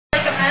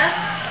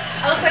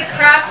I look like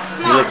crap.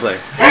 Come on. You look like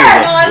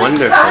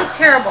wonderful. I look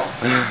terrible.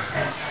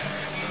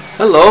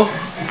 Hello.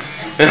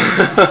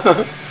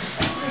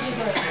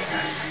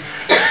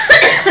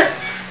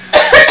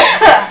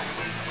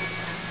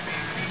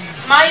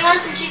 Ma, you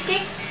want some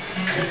cheesecake?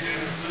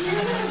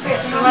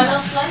 You want a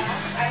little slice?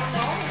 I don't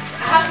know.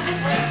 Half of this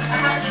one.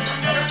 Half of this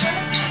one.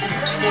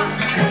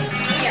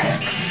 Yeah.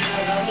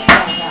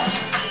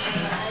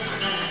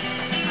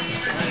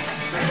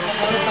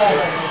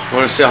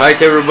 Want to say hi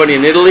to everybody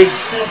in Italy?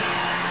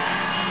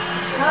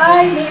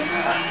 Hi,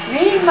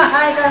 Mimma,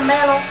 hi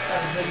Carmelo.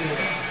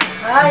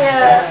 Hi,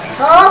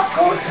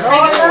 Rocco,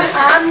 Nona,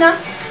 Anna,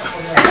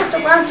 tutto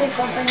quanto in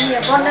compagnia.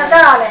 Buon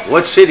Natale.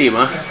 What city,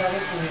 ma?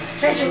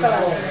 Reggio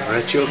Calabria.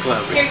 Reggio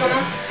Calabria. Here you go,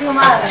 Mom.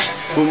 Fiumara.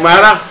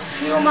 Fumara?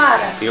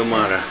 Fiumara.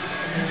 Fiumara.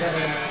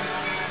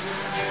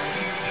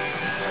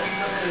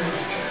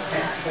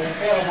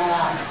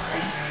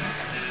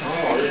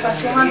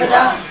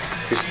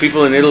 These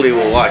people in Italy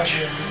will watch.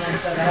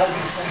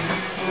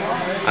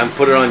 I'm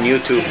put it on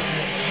YouTube.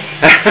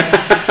 A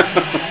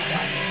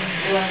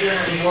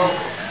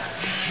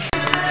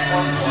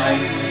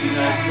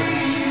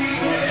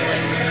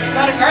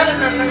lot of garlic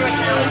or remember what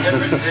you're doing.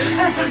 A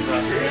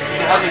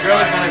lot of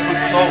garlic when I put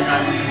salt.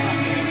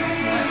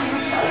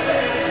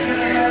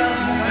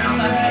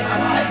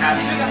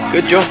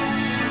 Good, Joe.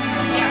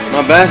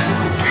 Not bad.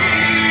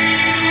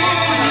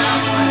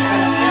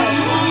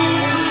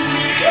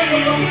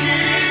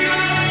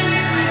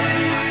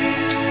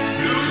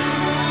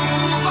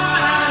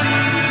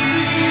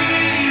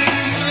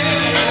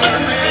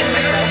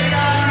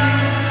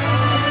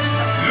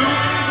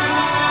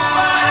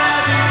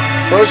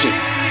 Rosie.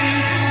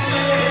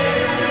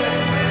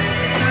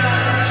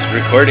 It's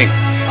recording.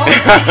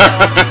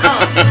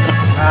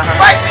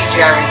 Bye,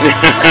 Jerry.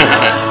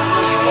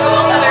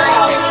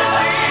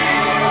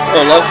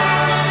 Oh, love.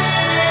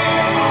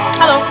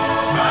 Hello.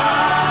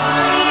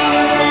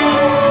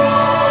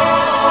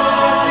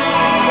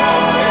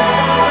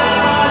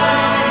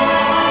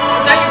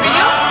 Is that your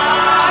video?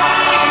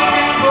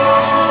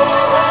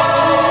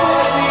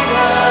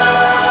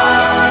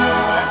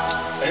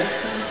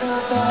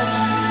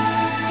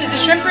 Did the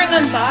shrimp ring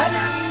unthawed?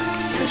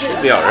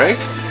 Should be alright.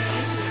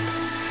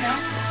 No?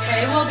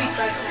 Okay, it will be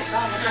fresh.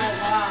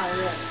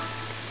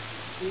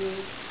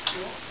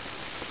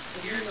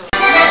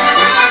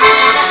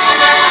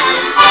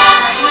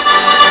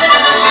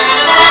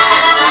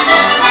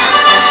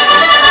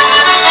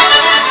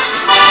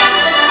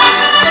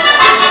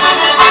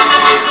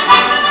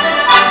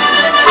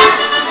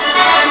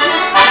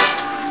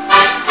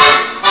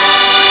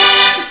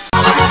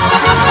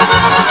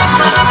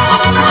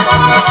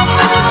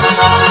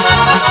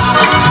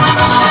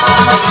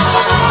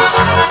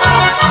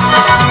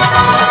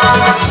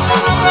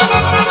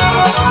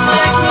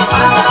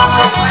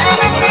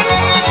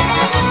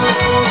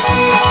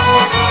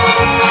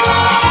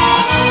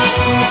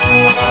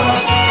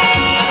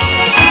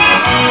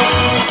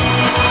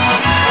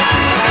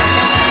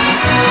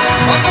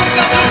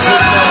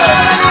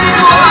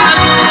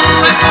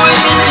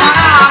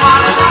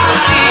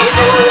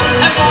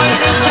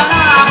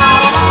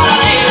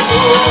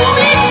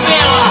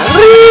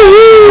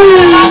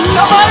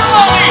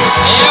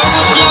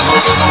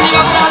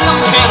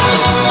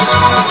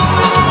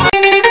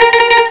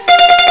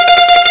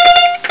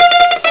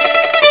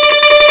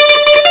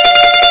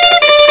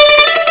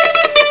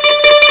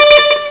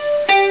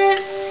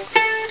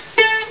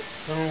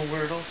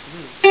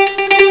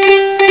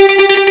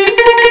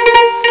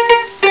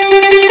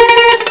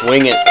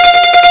 Wing it.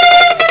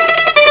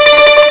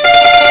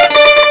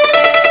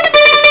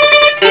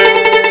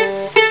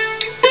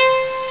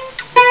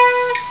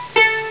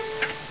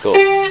 Go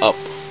up.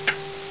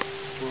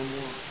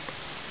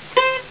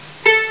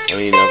 I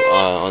mean,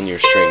 on your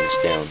strings,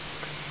 down.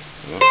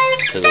 You know,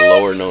 to the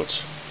lower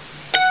notes.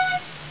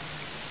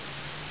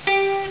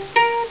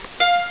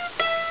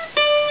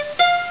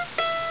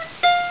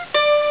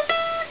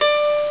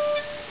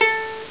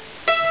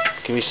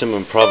 Give me some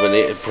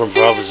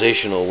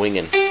improvisational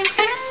winging.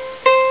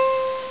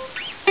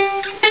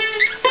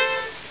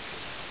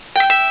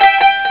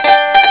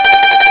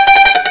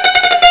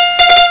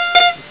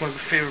 That's my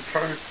favorite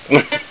part.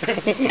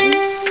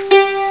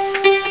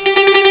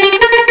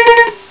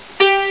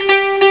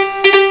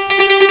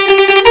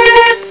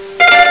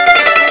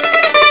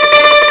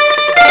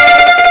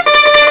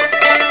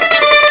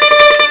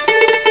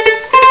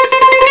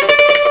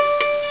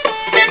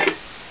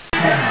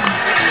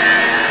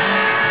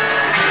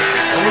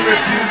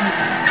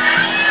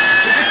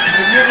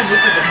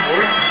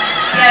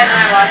 Yeah, I know,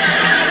 I watched it.